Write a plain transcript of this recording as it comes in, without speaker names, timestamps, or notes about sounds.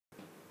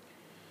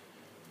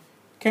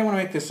Okay, I want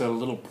to make this a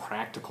little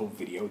practical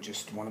video,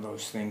 just one of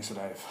those things that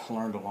I've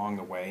learned along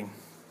the way.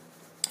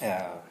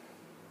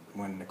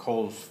 When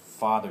Nicole's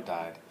father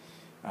died,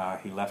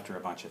 he left her a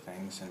bunch of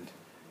things, and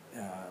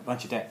a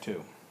bunch of debt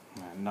too.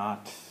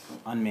 Not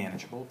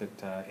unmanageable, but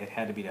it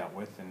had to be dealt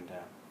with, and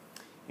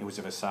it was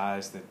of a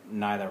size that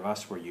neither of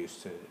us were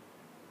used to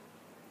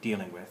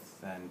dealing with.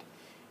 And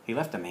he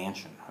left a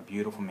mansion, a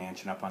beautiful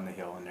mansion up on the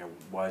hill, and there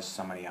was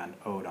somebody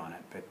owed on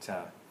it,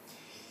 but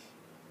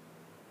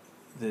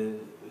the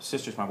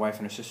sisters, my wife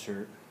and her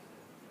sister,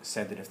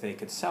 said that if they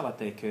could sell it,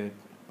 they could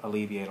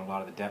alleviate a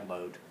lot of the debt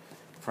load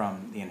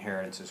from the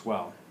inheritance as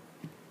well.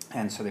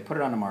 And so they put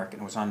it on the market,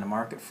 and it was on the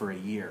market for a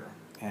year,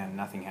 and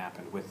nothing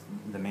happened with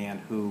the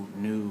man who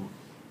knew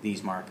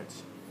these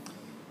markets.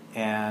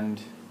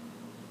 And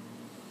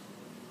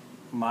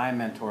my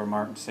mentor,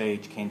 Martin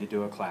Sage, came to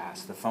do a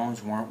class. The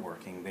phones weren't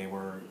working. They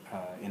were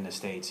in the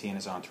States, he and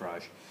his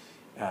entourage,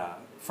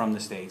 from the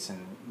States,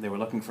 and they were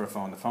looking for a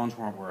phone. The phones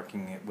weren't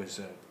working. It was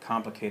a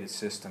complicated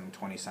system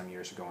 20-some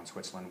years ago in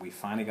Switzerland. We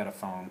finally got a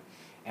phone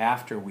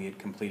after we had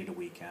completed a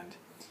weekend,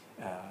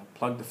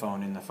 plugged the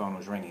phone in, the phone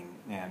was ringing,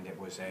 and it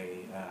was a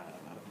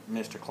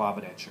Mr.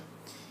 Klavedetscher.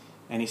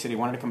 And he said he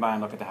wanted to come by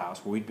and look at the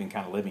house. Well, we'd been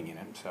kind of living in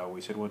it, so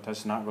we said, well,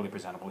 that's not really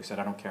presentable. He said,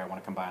 I don't care, I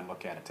want to come by and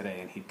look at it today.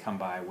 And he'd come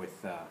by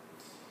with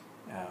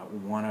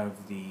one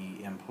of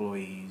the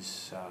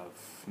employees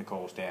of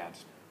Nicole's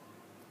dad's.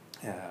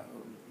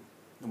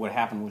 What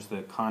happened was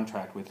the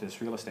contract with this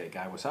real estate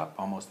guy was up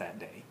almost that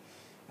day.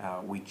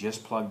 We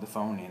just plugged the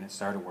phone in, it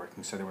started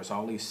working, so there was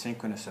all these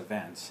synchronous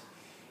events.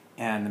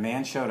 And the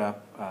man showed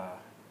up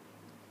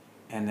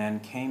and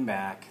then came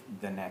back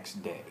the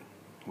next day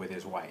with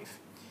his wife.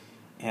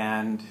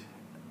 And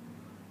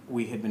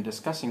we had been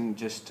discussing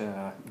just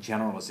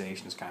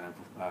generalizations, kind of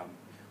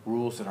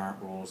rules that aren't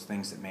rules,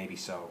 things that may be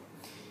so.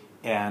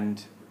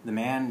 And the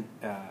man,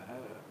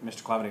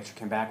 Mr. Klavedetscher,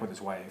 came back with his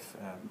wife,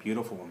 a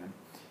beautiful woman,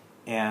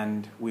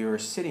 and we were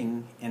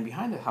sitting, and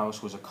behind the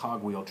house was a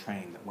cogwheel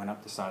train that went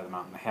up the side of the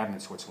mountain. They have them in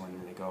Switzerland,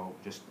 and they go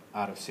just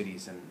out of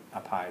cities and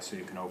up high so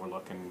you can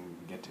overlook and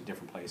get to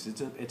different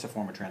places. It's a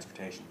form of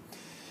transportation.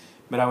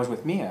 But I was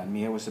with Mia, and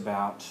Mia was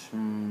about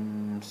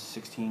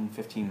 16,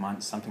 15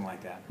 months, something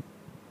like that.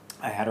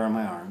 I had her in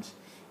my arms,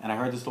 and I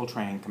heard this little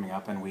train coming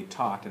up, and we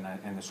talked,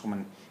 and this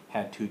woman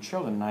had 2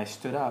 children, and I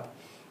stood up,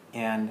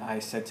 and I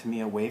said to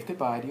Mia, wave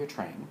goodbye to your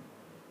train.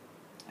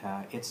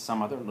 It's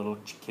some other little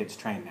kid's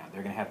train now.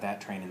 They're going to have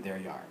that train in their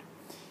yard.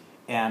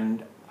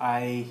 And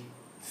I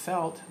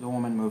felt the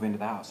woman move into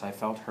the house. I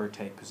felt her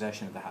take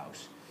possession of the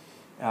house.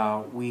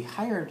 We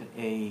hired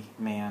a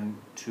man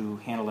to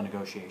handle the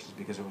negotiations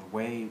because it was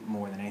way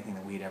more than anything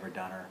that we'd ever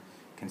done or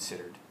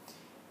considered.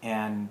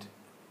 And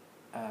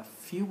a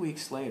few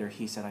weeks later,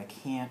 he said, I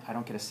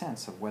don't get a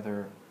sense of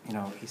whether,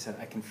 he said,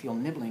 I can feel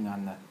nibbling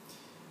on the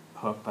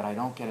hook, but I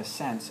don't get a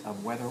sense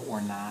of whether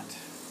or not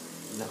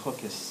the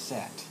hook is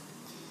set.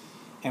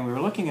 And we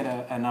were looking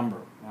at a number.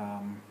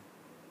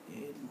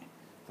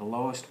 The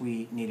lowest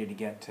we needed to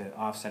get to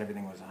offset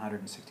everything was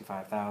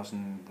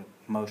 $165,000. The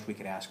most we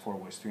could ask for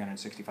was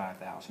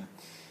 $365,000.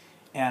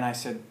 And I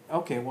said,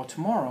 okay, well,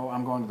 tomorrow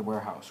I'm going to the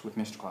warehouse with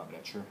Mr.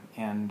 Klavedetscher,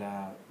 and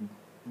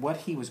what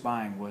he was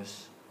buying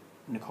was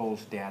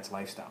Nicole's dad's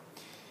lifestyle.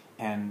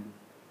 And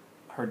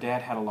her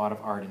dad had a lot of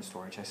art in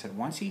storage. I said,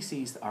 once he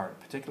sees the art,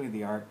 particularly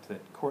the art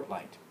that Court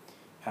liked,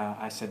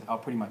 I said, I'll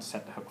pretty much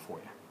set the hook for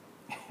you.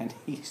 And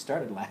he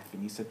started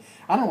laughing. He said,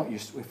 I don't know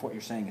if what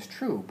you're saying is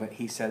true, but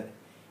he said,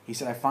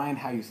 I find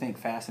how you think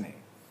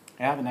fascinating.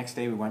 Yeah, the next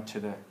day we went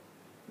to the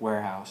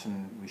warehouse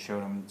and we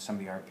showed him some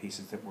of the art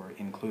pieces that were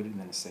included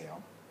in the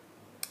sale.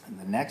 And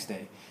the next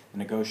day, the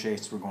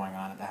negotiations were going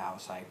on at the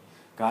house. I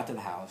got to the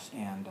house,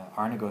 and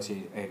our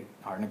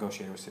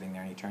negotiator was sitting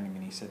there, and he turned to me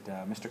and he said,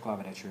 Mr.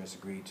 Klavedetscher has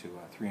agreed to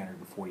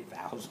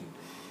 $340,000.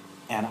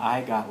 And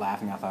I got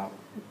laughing. I thought,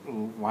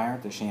 why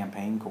aren't the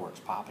champagne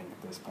corks popping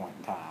at this point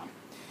in time?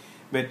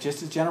 But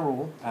just as a general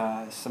rule,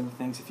 some of the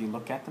things, if you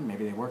look at them,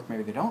 maybe they work,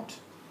 maybe they don't.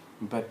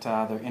 But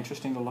they're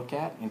interesting to look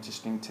at,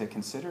 interesting to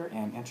consider,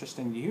 and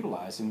interesting to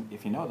utilize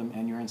if you know them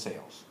and you're in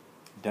sales.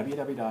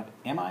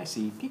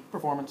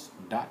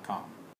 www.micpeakperformance.com